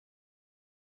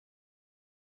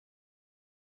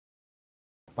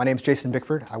My name is Jason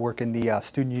Bickford. I work in the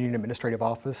Student Union Administrative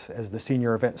Office as the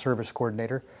Senior Event Service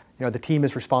Coordinator. The team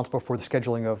is responsible for the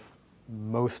scheduling of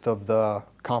most of the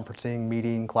conferencing,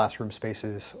 meeting, classroom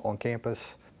spaces on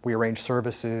campus. We arrange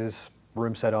services,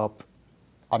 room setup,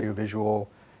 audiovisual.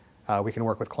 We can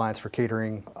work with clients for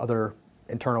catering, other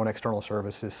internal and external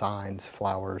services, signs,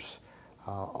 flowers.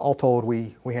 All told,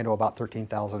 we handle about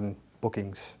 13,000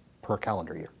 bookings per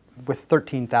calendar year. With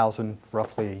 13,000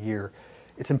 roughly a year,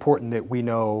 it's important that we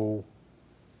know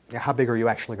how big are you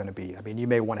actually going to be. I mean, you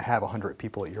may want to have 100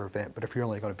 people at your event, but if you're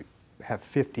only going to have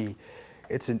 50,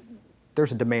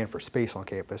 there's a demand for space on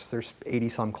campus. There's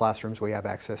 80-some classrooms we have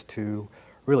access to,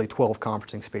 really 12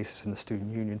 conferencing spaces in the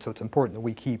student union, so it's important that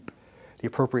we keep the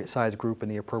appropriate size group in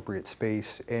the appropriate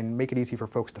space and make it easy for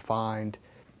folks to find.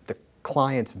 The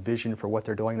client's vision for what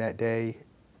they're doing that day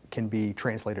can be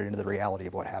translated into the reality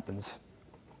of what happens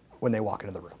when they walk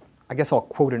into the room. I guess I'll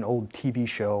quote an old TV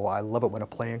show, I love it when a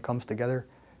plan comes together.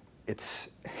 It's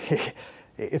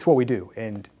what we do,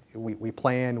 and we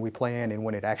plan, and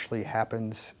when it actually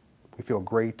happens, we feel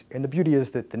great. And the beauty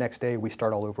is that the next day we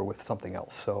start all over with something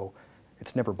else, so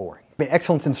it's never boring. I mean,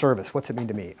 excellence in service, what's it mean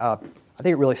to me? I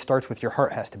think it really starts with your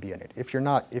heart has to be in it. If you're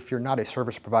not a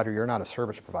service provider, you're not a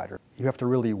service provider. You have to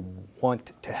really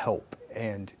want to help,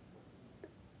 and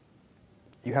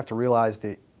you have to realize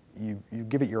that you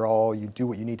give it your all, you do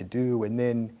what you need to do, and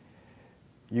then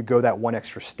you go that one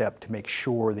extra step to make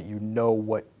sure that you know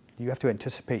what, you have to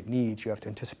anticipate needs, you have to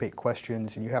anticipate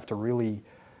questions, and you have to really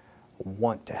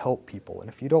want to help people. And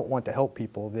if you don't want to help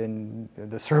people, then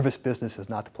the service business is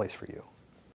not the place for you.